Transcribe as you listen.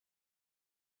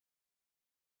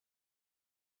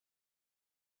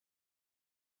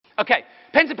Okay,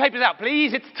 pens and papers out,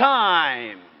 please. It's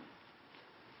time.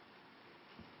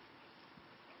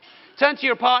 Turn to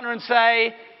your partner and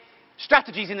say,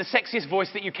 strategies in the sexiest voice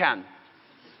that you can.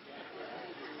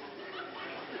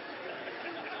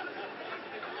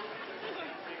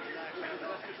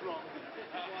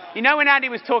 You know when Andy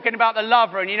was talking about the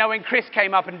lover, and you know when Chris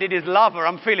came up and did his lover,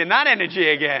 I'm feeling that energy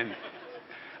again.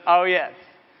 Oh, yes.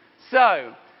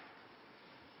 So,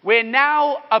 we're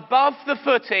now above the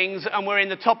footings and we're in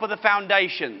the top of the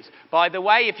foundations. By the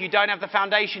way, if you don't have the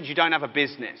foundations, you don't have a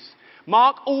business.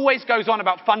 Mark always goes on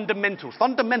about fundamentals.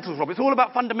 Fundamentals, Rob. It's all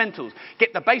about fundamentals.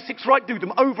 Get the basics right, do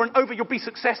them over and over, you'll be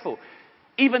successful.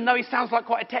 Even though he sounds like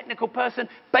quite a technical person,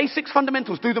 basics,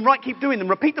 fundamentals, do them right, keep doing them,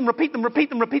 repeat them, repeat them, repeat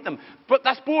them, repeat them. But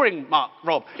that's boring,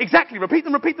 Rob. Exactly, repeat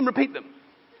them, repeat them, repeat them.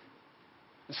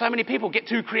 And so many people get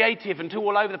too creative and too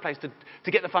all over the place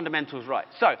to get the fundamentals right.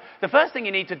 So, the first thing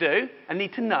you need to do, and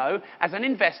need to know, as an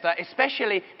investor,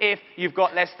 especially if you've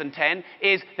got less than 10,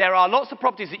 is there are lots of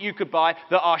properties that you could buy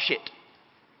that are shit.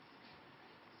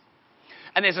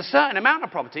 And there's a certain amount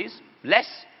of properties, less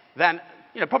than,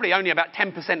 probably only about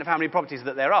 10% of how many properties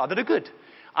that there are, that are good.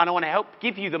 And I want to help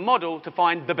give you the model to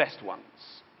find the best ones.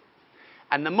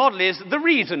 And the model is the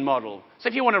reason model. So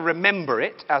if you want to remember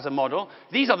it as a model,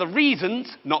 these are the reasons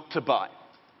not to buy.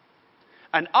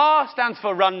 And R stands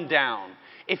for run down.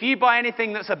 If you buy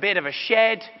anything that's a bit of a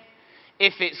shed,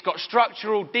 if it's got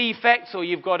structural defects, or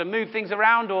you've got to move things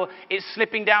around, or it's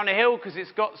slipping down a hill because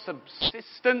it's got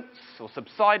subsidence or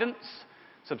subsidence.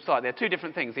 They're two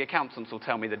different things. The accountants will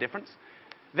tell me the difference.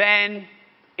 Then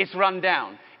it's run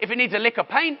down. If it needs a lick of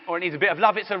paint or it needs a bit of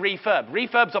love, it's a refurb.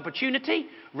 Refurb's opportunity,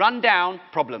 run down,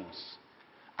 problems.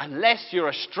 Unless you're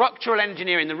a structural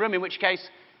engineer in the room, in which case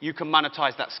you can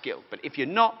monetize that skill. But if you're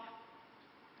not,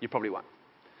 you probably won't.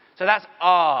 So that's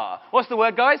R. What's the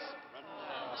word, guys?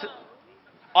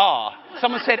 R.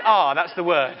 Someone said R, that's the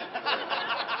word.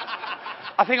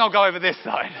 I think I'll go over this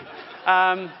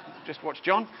side. Just watch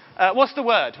John. What's the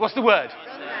word? What's the word?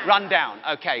 Run down.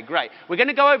 Okay, great. We're going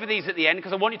to go over these at the end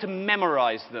because I want you to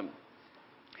memorize them.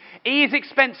 E is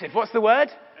expensive. What's the word?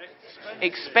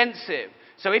 Expensive.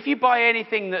 So if you buy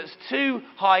anything that's too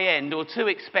high-end or too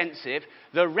expensive,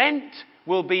 the rent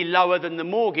will be lower than the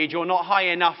mortgage or not high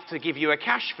enough to give you a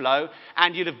cash flow,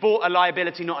 and you'd have bought a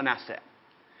liability, not an asset.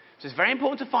 So it's very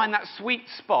important to find that sweet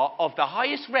spot of the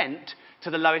highest rent to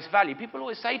the lowest value. People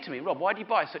always say to me, Rob, why do you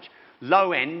buy such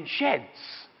low-end sheds?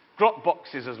 Drop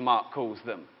boxes, as Mark calls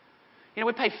them.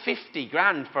 We pay 50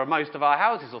 grand for most of our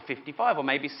houses, or 55, or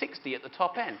maybe 60 at the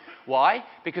top end. Why?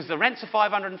 Because the rents are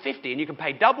 550, and you can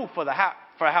pay double for a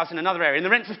house in another area, and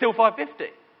the rents are still 550.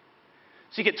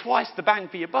 So you get twice the bang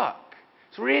for your buck.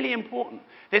 It's really important.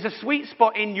 There's a sweet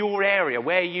spot in your area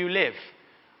where you live.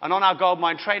 And on our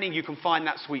Goldmine training, you can find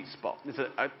that sweet spot. There's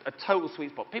a total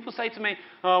sweet spot. People say to me,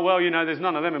 oh, well, there's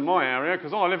none of them in my area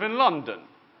because I live in London.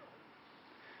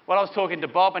 Well, I was talking to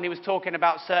Bob, and he was talking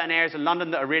about certain areas of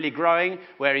London that are really growing,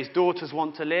 where his daughters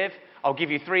want to live. I'll give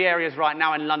you 3 areas right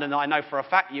now in London that I know for a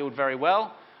fact yield very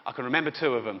well. I can remember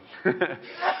 2 of them.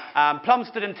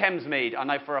 Plumstead and Thamesmead, I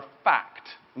know for a fact.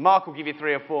 Mark will give you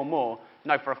 3 or 4 more.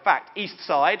 No, for a fact. East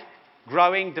Side,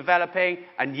 growing, developing,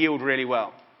 and yield really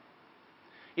well.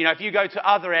 If you go to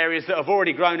other areas that have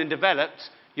already grown and developed,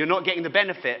 you're not getting the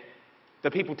benefit.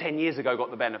 The people 10 years ago got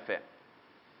the benefit.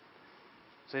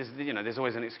 So there's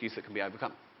always an excuse that can be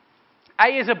overcome. A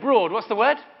is abroad. What's the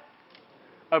word?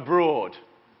 Abroad.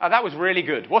 Oh, that was really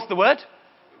good. What's the word?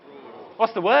 Abroad.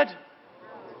 What's the word?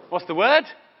 Abroad. What's the word?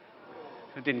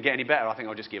 It didn't get any better. I think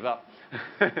I'll just give up.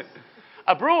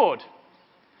 Abroad.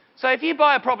 So if you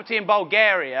buy a property in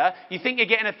Bulgaria, you think you're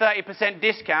getting a 30%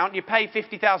 discount, you pay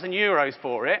 50,000 euros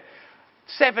for it.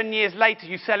 7 years later,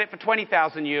 you sell it for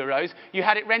 20,000 euros. You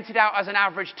had it rented out as an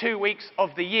average 2 weeks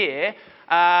of the year.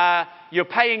 You're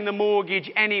paying the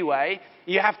mortgage anyway.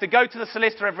 You have to go to the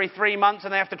solicitor every 3 months,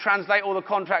 and they have to translate all the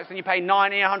contracts, and you pay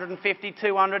 90, 150,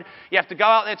 200. You have to go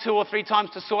out there 2 or 3 times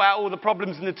to sort out all the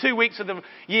problems. In the 2 weeks of the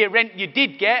year rent you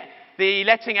did get, the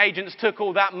letting agents took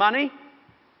all that money.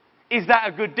 Is that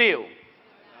a good deal? No.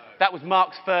 That was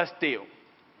Mark's first deal.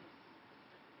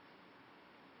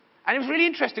 And it was really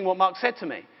interesting what Mark said to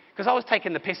me, because I was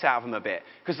taking the piss out of him a bit.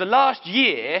 Because the last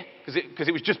year, because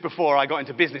it was just before I got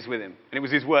into business with him, and it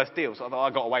was his worst deal, so I thought I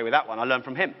got away with that one. I learned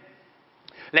from him.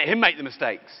 Let him make the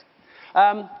mistakes.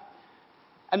 And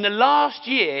the last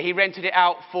year, he rented it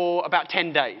out for about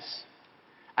 10 days.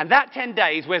 And that 10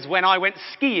 days was when I went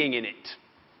skiing in it.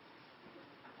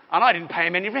 And I didn't pay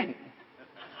him any rent.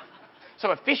 So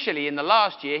officially, in the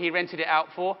last year, he rented it out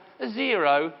for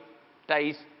 0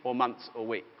 days or months or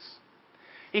weeks.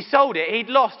 He sold it. He'd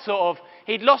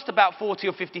lost about 40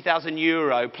 or 50,000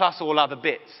 euro plus all other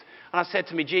bits. And I said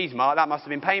to me, geez, Mark, that must have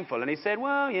been painful. And he said,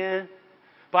 well, yeah.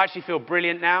 But I actually feel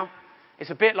brilliant now. It's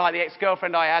a bit like the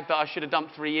ex-girlfriend I had that I should have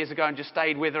dumped 3 years ago and just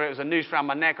stayed with her. It was a noose around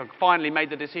my neck. I finally made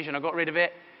the decision. I got rid of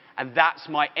it. And that's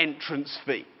my entrance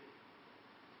fee.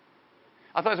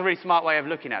 I thought it was a really smart way of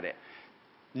looking at it.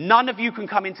 None of you can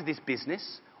come into this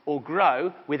business or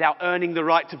grow without earning the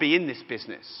right to be in this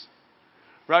business.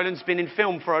 Roland's been in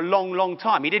film for a long, long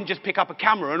time. He didn't just pick up a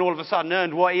camera and all of a sudden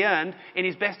earned what he earned in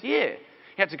his best year.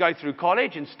 He had to go through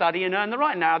college and study and earn the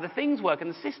right. Now the things work and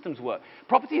the systems work.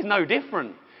 Property is no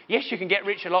different. Yes, you can get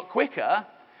rich a lot quicker,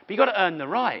 but you've got to earn the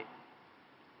right.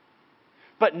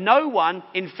 But no one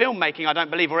in filmmaking, I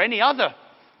don't believe, or any other,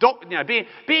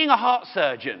 being a heart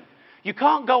surgeon, you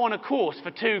can't go on a course for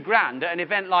 $2,000 at an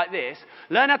event like this,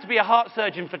 learn how to be a heart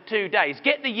surgeon for 2 days,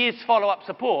 get the year's follow-up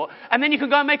support, and then you can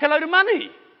go and make a load of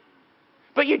money.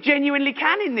 But you genuinely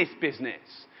can in this business.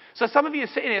 So some of you are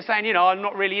sitting here saying, I'm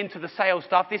not really into the sales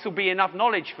stuff, this will be enough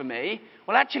knowledge for me.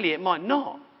 Well, actually, it might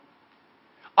not.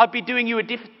 I'd be doing you a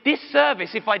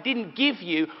disservice if I didn't give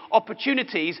you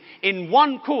opportunities in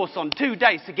one course on 2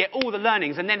 days to get all the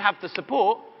learnings and then have the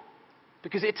support,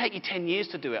 because it'd take you 10 years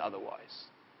to do it otherwise.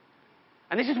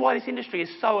 And this is why this industry is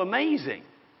so amazing.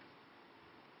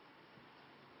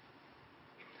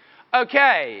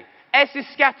 Okay, S is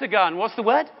scattergun. What's the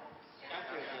word?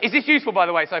 Scattergun. Is this useful, by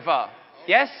the way, so far?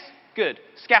 Yes? Good.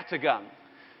 Scattergun.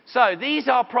 So these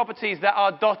are properties that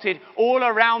are dotted all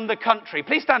around the country.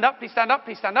 Please stand up, please stand up,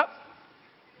 please stand up.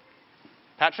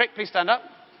 Patrick, please stand up.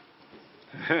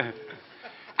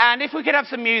 And if we could have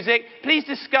some music, please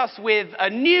discuss with a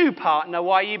new partner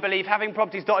why you believe having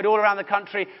properties dotted all around the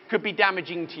country could be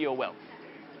damaging to your wealth.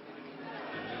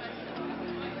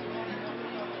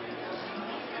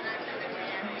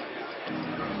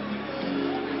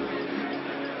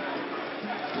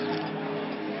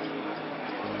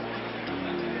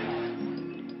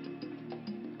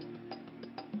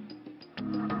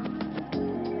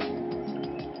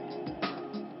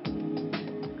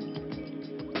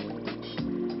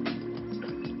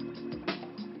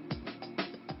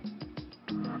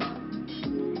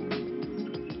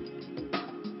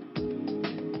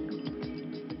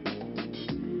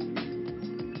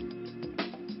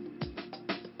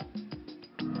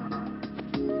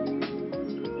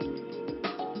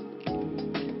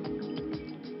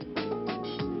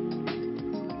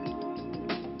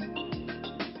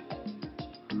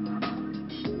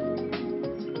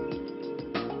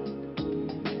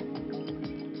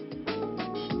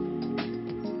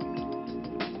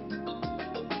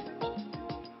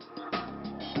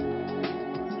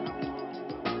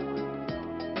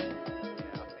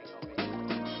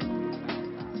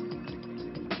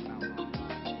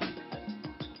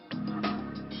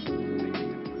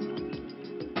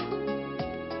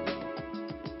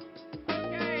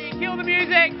 Kill the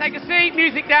music, take a seat,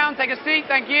 music down, take a seat,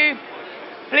 thank you.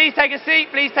 Please take a seat,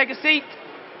 please take a seat.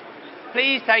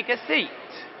 Please take a seat.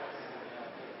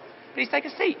 Please take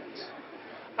a seat.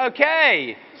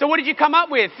 Okay, so what did you come up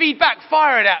with? Feedback,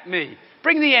 fire it at me.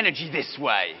 Bring the energy this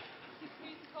way.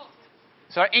 Increased cost.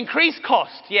 Sorry, increased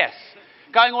cost, yes.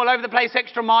 Going all over the place,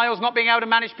 extra miles, not being able to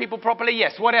manage people properly,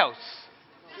 yes. What else?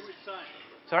 Too much time.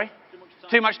 Sorry? Too much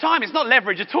time. Too much time. It's not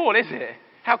leverage at all, is it?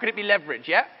 How could it be leverage?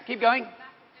 Yeah? Keep going.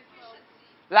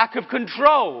 Lack of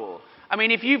control. I mean,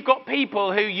 if you've got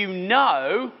people who you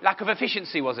know, lack of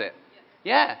efficiency, was it?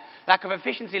 Yeah. Lack of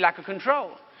efficiency, lack of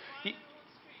control.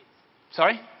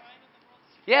 Sorry?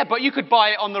 Yeah, but you could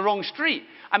buy it on the wrong street.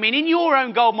 I mean, in your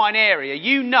own Goldmine area,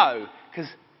 you know, because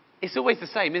it's always the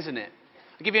same, isn't it?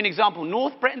 I'll give you an example.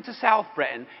 North Bretton to South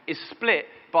Bretton is split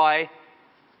by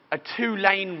a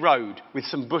 2-lane road with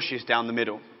some bushes down the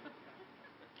middle.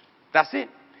 That's it.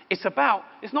 It's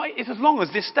as long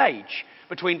as this stage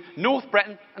between North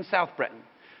Bretton and South Bretton.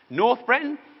 North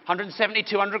Bretton, 170,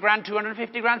 200 grand,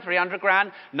 250 grand, 300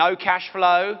 grand, no cash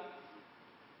flow.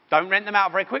 Don't rent them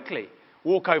out very quickly.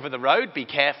 Walk over the road, be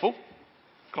careful.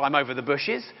 Climb over the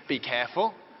bushes, be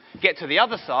careful. Get to the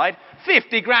other side,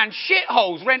 50 grand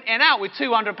shitholes renting out with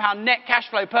 £200 net cash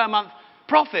flow per month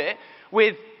profit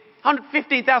with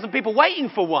 115,000 people waiting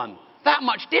for one. That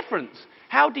much difference.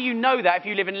 How do you know that if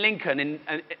you live in Lincoln, in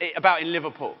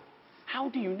Liverpool? How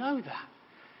do you know that?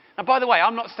 And by the way,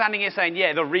 I'm not standing here saying,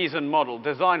 yeah, the Reason model,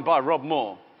 designed by Rob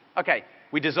Moore. Okay,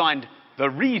 we designed the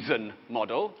Reason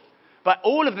model, but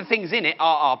all of the things in it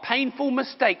are our painful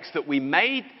mistakes that we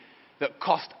made that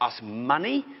cost us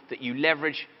money, that you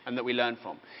leverage and that we learn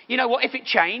from. You know what? If it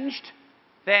changed,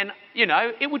 then,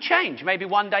 it would change. Maybe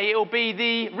one day it will be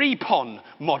the Repon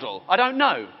model. I don't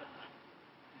know.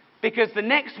 Because the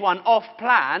next one, off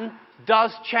plan,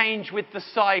 does change with the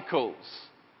cycles.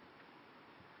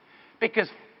 Because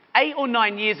 8 or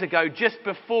 9 years ago, just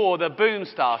before the boom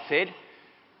started,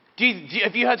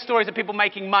 have you heard stories of people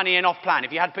making money in off plan?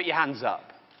 If you had, put your hands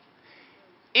up.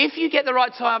 If you get the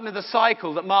right time of the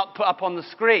cycle that Mark put up on the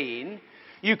screen,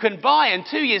 you can buy, and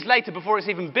 2 years later, before it's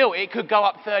even built, it could go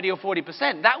up 30 or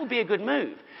 40%. That would be a good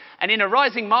move. And in a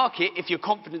rising market, if you're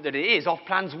confident that it is, off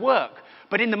plans work.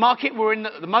 But in the market we're in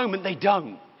at the moment, they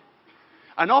don't.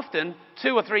 And often,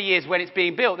 2 or 3 years when it's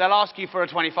being built, they'll ask you for a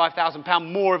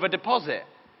 £25,000 more of a deposit.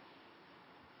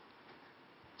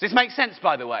 Does this make sense,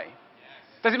 by the way?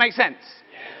 Yes. Does it make sense?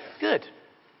 Yes. Good.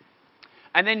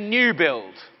 And then new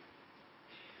build.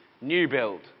 New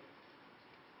build.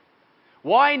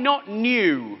 Why not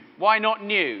new? Why not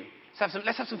new?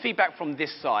 Let's have some feedback from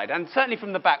this side, and certainly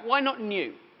from the back. Why not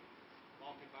new?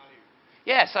 Market value.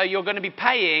 Yeah, so you're going to be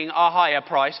paying a higher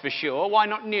price for sure. Why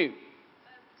not new?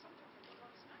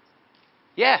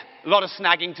 Yeah, a lot of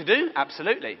snagging to do,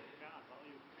 absolutely.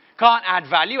 Can't add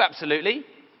value, absolutely.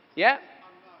 Yeah.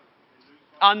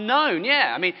 Unknown,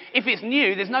 yeah. I mean, if it's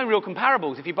new, there's no real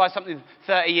comparables. If you buy something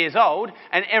 30 years old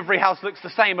and every house looks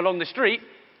the same along the street,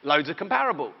 loads of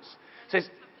comparables. So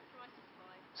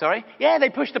sorry? Yeah, they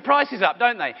push the prices up,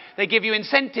 don't they? They give you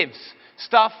incentives,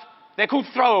 stuff, they're called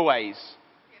throwaways.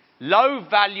 Low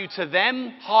value to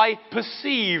them, high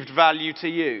perceived value to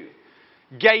you.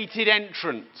 Gated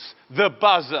entrance, the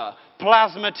buzzer,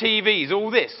 plasma TVs, all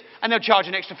this. And they'll charge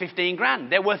an extra 15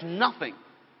 grand. They're worth nothing.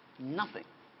 Nothing.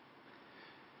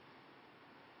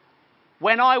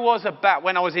 When I was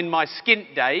in my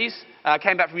skint days, I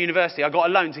came back from university, I got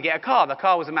a loan to get a car. The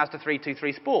car was a Mazda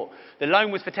 323 Sport. The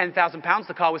loan was for £10,000,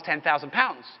 the car was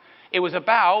 £10,000. It was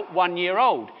about 1 year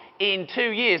old. In 2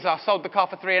 years, I sold the car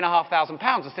for £3,500.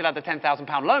 I still had the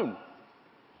 £10,000 loan.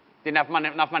 Didn't have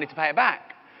enough money to pay it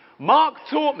back. Mark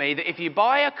taught me that if you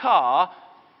buy a car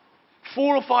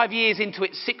 4 or 5 years into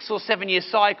its 6 or 7 year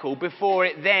cycle before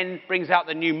it then brings out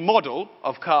the new model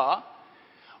of car,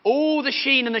 all the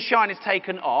sheen and the shine is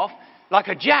taken off. Like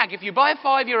a Jag, if you buy a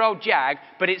 5-year-old Jag,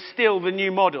 but it's still the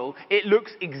new model, it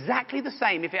looks exactly the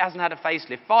same if it hasn't had a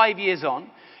facelift. 5 years on,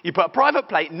 you put a private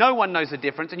plate, no one knows the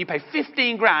difference, and you pay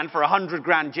 15 grand for a 100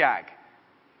 grand Jag.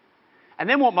 And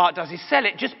then what Mark does is sell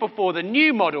it just before the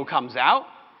new model comes out,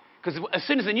 because as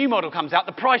soon as the new model comes out,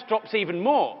 the price drops even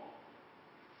more.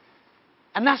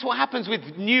 And that's what happens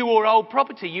with new or old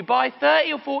property. You buy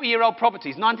 30 or 40-year-old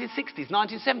properties, 1960s,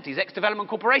 1970s, ex-development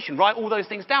corporation, write all those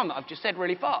things down that I've just said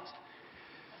really fast.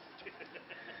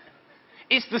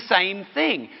 It's the same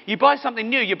thing. You buy something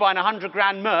new, you're buying a 100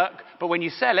 grand Merc, but when you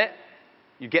sell it,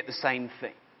 you get the same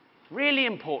thing. Really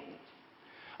important.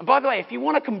 And by the way, if you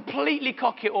want to completely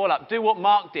cock it all up, do what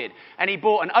Mark did. And he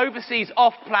bought an overseas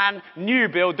off-plan new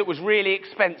build that was really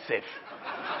expensive.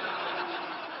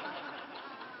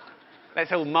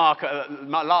 Let's all mark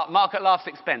at last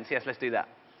expense. Yes, let's do that.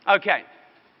 Okay.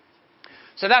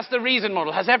 So that's the reason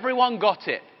model. Has everyone got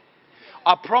it?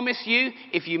 I promise you,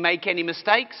 if you make any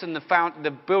mistakes and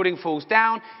the building falls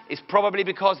down, it's probably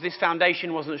because this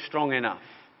foundation wasn't strong enough.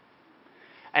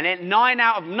 And then 99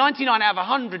 out of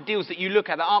 100 deals that you look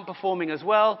at that aren't performing as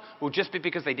well will just be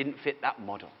because they didn't fit that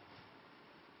model.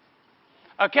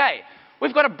 Okay,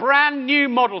 we've got a brand new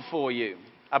model for you.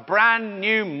 A brand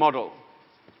new model.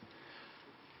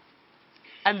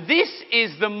 And this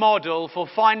is the model for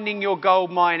finding your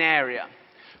goldmine area.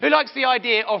 Who likes the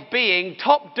idea of being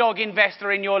top dog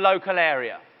investor in your local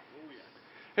area?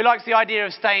 Who likes the idea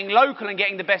of staying local and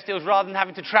getting the best deals rather than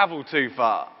having to travel too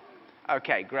far?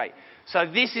 Okay, great. So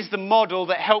this is the model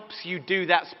that helps you do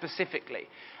that specifically.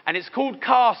 And it's called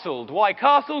castled. Why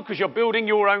castle? Because you're building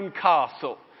your own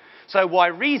castle. So why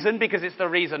reason? Because it's the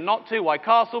reason not to. Why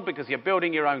castle? Because you're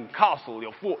building your own castle,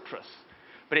 your fortress.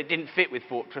 But it didn't fit with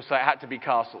fortress, so it had to be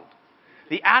castled.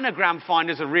 The anagram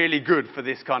finders are really good for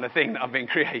this kind of thing that I've been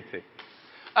creating.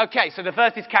 Okay, so the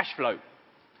first is cash flow.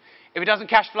 If it doesn't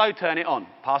cash flow, turn it on,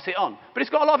 pass it on. But it's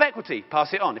got a lot of equity,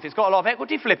 pass it on. If it's got a lot of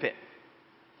equity, flip it.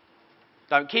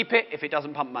 Don't keep it if it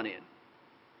doesn't pump money in.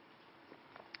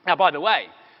 Now, by the way,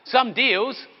 some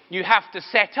deals you have to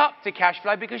set up to cash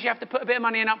flow because you have to put a bit of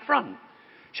money in up front.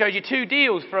 Showed you 2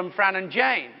 deals from Fran and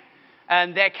Jane.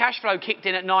 And their cash flow kicked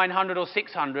in at 900 or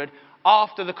 600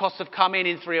 after the costs have come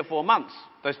in 3 or 4 months.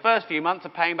 Those first few months are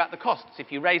paying back the costs.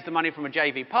 If you raise the money from a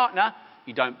JV partner,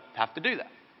 you don't have to do that.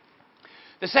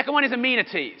 The second one is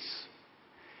amenities.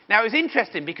 Now, it was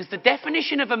interesting because the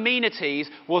definition of amenities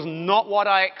was not what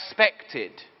I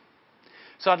expected.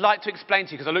 So I'd like to explain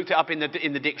to you, because I looked it up in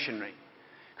the dictionary.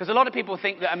 Because a lot of people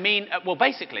think that well,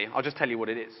 basically, I'll just tell you what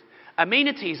it is.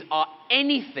 Amenities are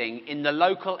anything in the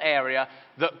local area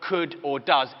that could or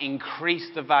does increase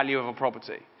the value of a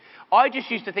property. I just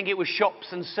used to think it was shops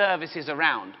and services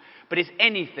around, but it's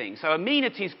anything. So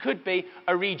amenities could be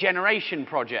a regeneration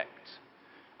project.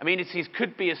 Amenities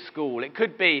could be a school. It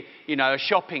could be, a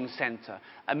shopping centre.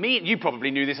 You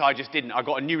probably knew this, I just didn't. I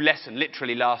got a new lesson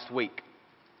literally last week.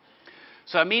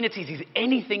 So amenities is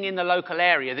anything in the local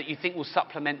area that you think will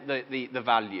supplement the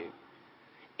value.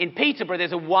 In Peterborough,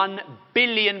 there's a £1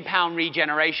 billion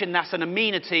regeneration. That's an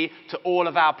amenity to all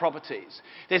of our properties.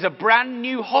 There's a brand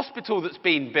new hospital that's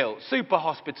been built, super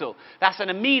hospital. That's an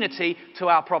amenity to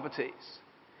our properties.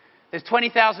 There's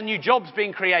 20,000 new jobs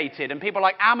being created, and people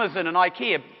like Amazon and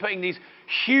IKEA putting these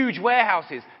huge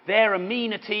warehouses. They're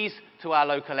amenities to our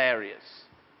local areas.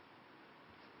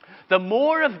 The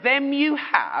more of them you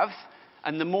have,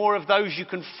 and the more of those you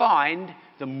can find,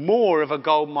 the more of a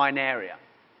goldmine area.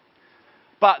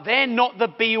 But they're not the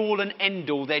be-all and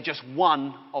end-all. They're just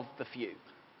one of the few.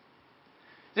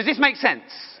 Does this make sense?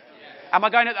 Yes. Am I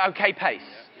going at the okay pace?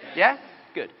 Yes. Yeah?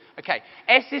 Good. Okay.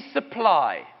 S is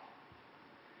supply.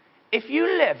 If you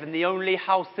live in the only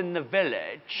house in the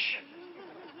village,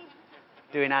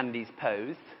 doing Andy's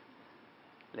pose,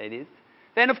 ladies,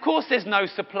 then of course there's no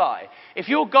supply. If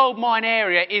your goldmine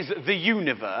area is the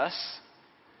universe,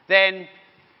 then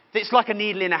it's like a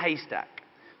needle in a haystack.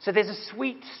 So there's a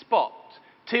sweet spot.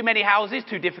 Too many houses,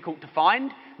 too difficult to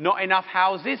find. Not enough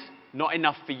houses, not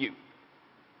enough for you.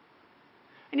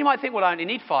 And you might think, well, I only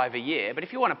need 5 a year. But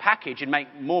if you want a package and make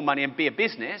more money and be a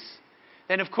business,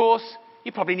 then of course,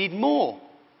 you probably need more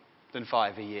than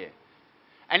 5 a year.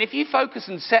 And if you focus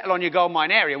and settle on your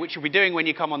goldmine area, which you'll be doing when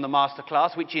you come on the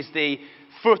masterclass, which is the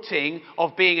footing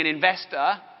of being an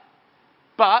investor,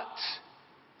 but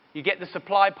you get the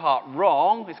supply part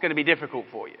wrong, it's going to be difficult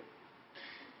for you.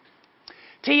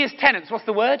 T is tenants. What's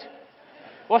the word?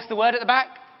 What's the word at the back?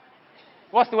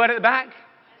 What's the word at the back?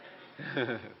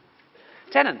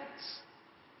 Tenants.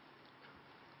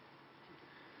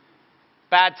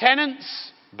 Bad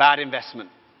tenants, bad investment.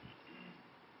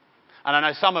 And I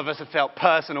know some of us have felt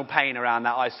personal pain around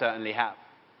that. I certainly have.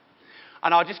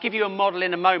 And I'll just give you a model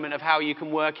in a moment of how you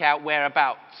can work out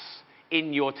whereabouts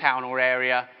in your town or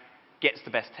area gets the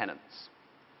best tenants.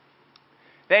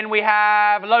 Then we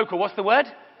have local. What's the word?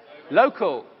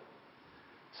 Local.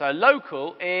 So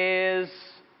local is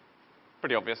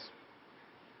pretty obvious.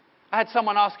 I had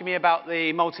someone asking me about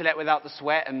the multi-let without the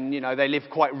sweat, and they live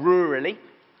quite rurally.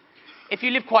 If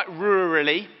you live quite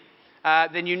rurally,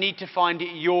 then you need to find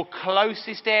your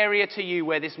closest area to you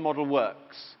where this model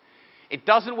works. It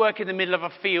doesn't work in the middle of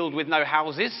a field with no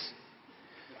houses.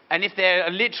 And if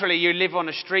you live on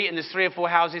a street and there's 3 or 4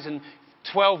 houses and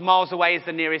 12 miles away is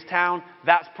the nearest town,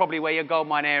 that's probably where your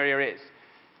goldmine area is.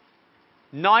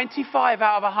 95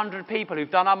 out of 100 people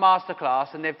who've done our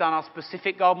masterclass and they've done our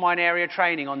specific goldmine area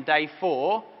training on day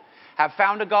 4 have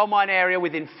found a goldmine area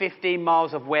within 15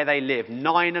 miles of where they live.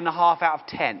 9.5 out of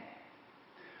 10.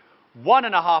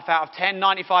 1.5 out of 10,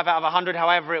 95 out of 100,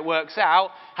 however it works out,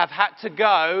 have had to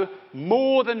go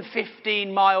more than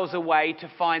 15 miles away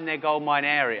to find their goldmine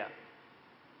area.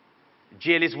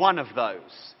 Jill is one of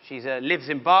those. She lives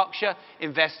in Berkshire,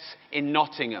 invests in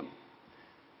Nottingham.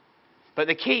 But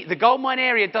the goldmine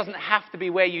area doesn't have to be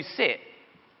where you sit.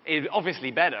 It's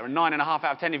obviously better, and 9.5 out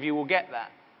of 10 of you will get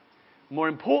that. More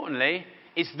importantly,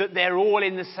 it's that they're all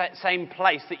in the same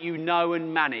place that you know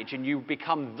and manage, and you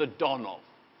become the don of.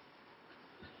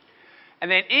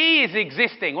 And then E is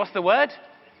existing. What's the word?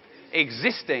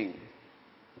 Existing.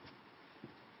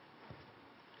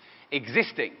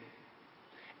 Existing.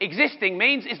 Existing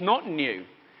means it's not new.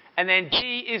 And then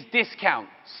D is discounts.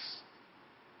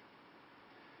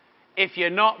 If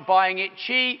you're not buying it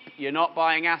cheap, you're not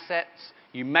buying assets.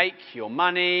 You make your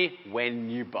money when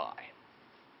you buy.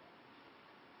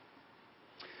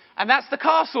 And that's the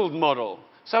castled model.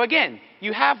 So again,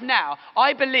 you have now,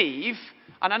 I believe,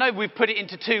 and I know we've put it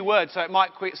into 2 words, so it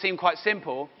might seem quite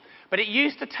simple, but it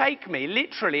used to take me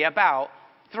literally about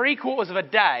 3/4 of a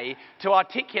day to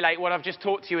articulate what I've just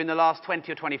taught to you in the last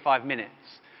 20 or 25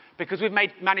 minutes. Because we've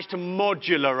managed to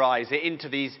modularize it into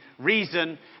these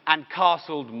reason and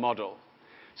castled model.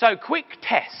 So, quick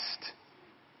test.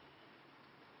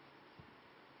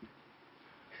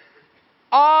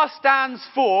 R stands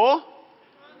for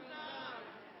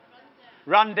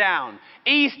run down.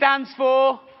 E stands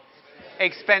for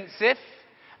expensive.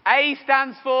 A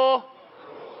stands for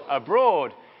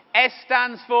abroad. S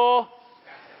stands for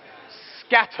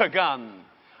scattergun.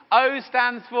 O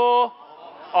stands for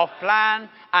off-plan.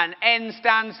 And N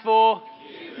stands for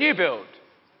new build.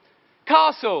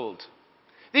 Castled.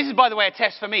 This is, by the way, a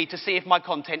test for me to see if my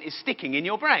content is sticking in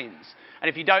your brains. And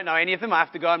if you don't know any of them, I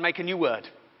have to go and make a new word.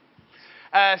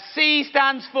 C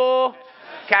stands for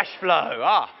cash flow.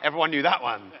 Ah, everyone knew that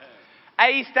one.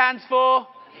 A stands for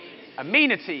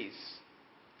amenities.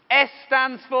 S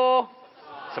stands for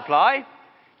supply.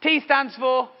 T stands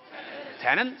for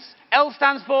tenants. L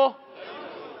stands for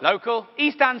local.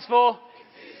 E stands for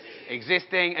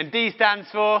existing. And D stands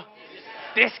for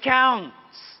discounts.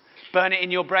 Burn it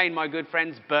in your brain, my good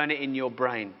friends. Burn it in your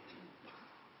brain.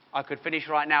 I could finish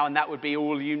right now and that would be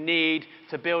all you need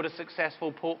to build a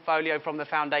successful portfolio from the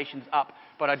foundations up.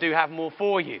 But I do have more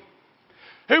for you.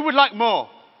 Who would like more?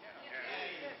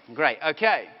 Great,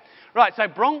 okay. Right, so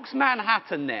Bronx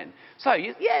Manhattan then. So,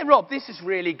 yeah, Rob, this is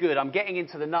really good. I'm getting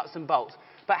into the nuts and bolts.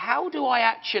 But how do I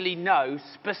actually know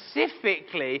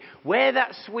specifically where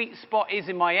that sweet spot is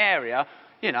in my area,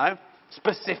 you know,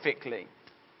 specifically?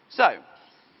 So,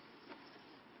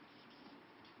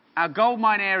 our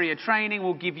Goldmine area training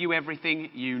will give you everything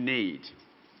you need.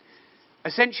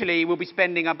 Essentially, we'll be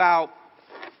spending about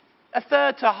a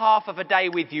third to half of a day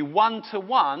with you,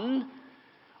 one-to-one,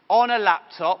 on a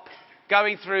laptop,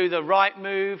 going through the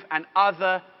Rightmove and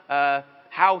other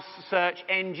house search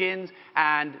engines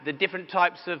and the different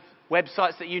types of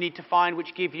websites that you need to find,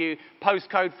 which give you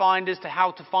postcode finders to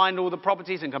how to find all the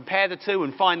properties and compare the two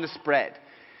and find the spread.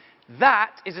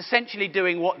 That is essentially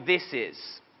doing what this is.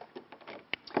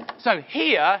 So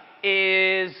here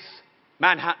is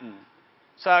Manhattan.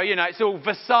 So, you know, it's all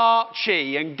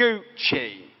Versace and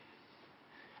Gucci.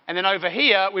 And then over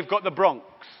here, we've got the Bronx,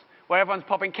 where everyone's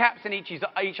popping caps in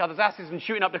each other's asses and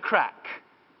shooting up the crack.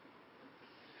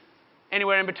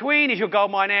 Anywhere in between is your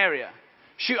Goldmine area.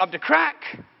 Shoot up the crack,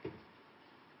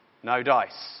 no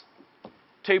dice.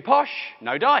 Too posh,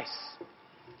 no dice.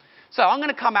 So I'm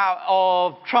going to come out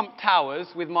of Trump Towers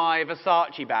with my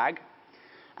Versace bag,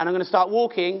 and I'm going to start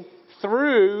walking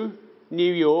through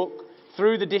New York,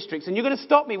 through the districts, and you're going to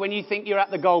stop me when you think you're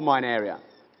at the Goldmine area.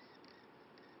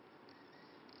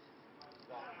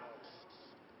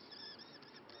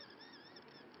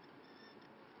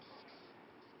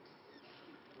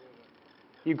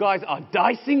 You guys are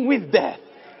dicing with death.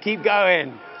 Keep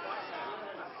going.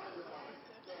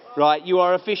 Right, you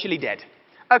are officially dead.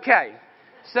 Okay,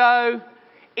 so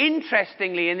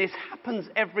interestingly, and this happens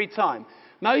every time,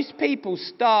 most people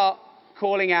start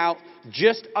calling out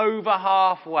just over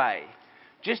halfway.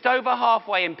 Just over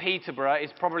halfway in Peterborough is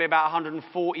probably about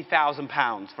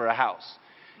 £140,000 for a house.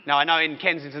 Now, I know in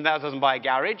Kensington that doesn't buy a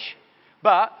garage,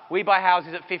 but we buy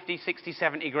houses at 50, 60,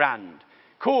 70 grand.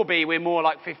 Corby, we're more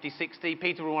like 50, 60.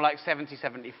 Peterborough, more like 70,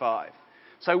 75.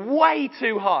 So way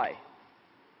too high.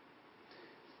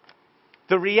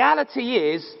 The reality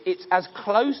is, it's as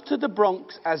close to the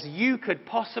Bronx as you could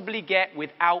possibly get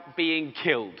without being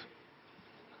killed.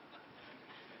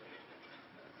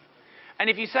 And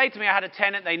if you say to me, I had a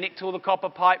tenant, they nicked all the copper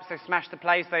pipes, they smashed the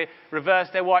place, they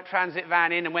reversed their white transit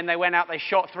van in, and when they went out, they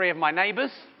shot 3 of my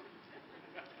neighbours.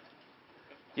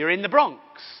 You're in the Bronx.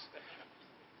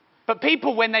 But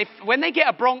people, when they get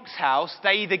a Bronx house,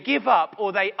 they either give up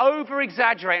or they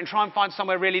over-exaggerate and try and find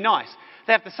somewhere really nice.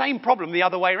 They have the same problem the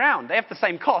other way around. They have the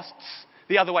same costs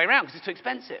the other way around because it's too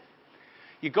expensive.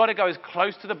 You've got to go as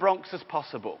close to the Bronx as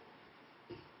possible.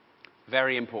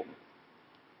 Very important.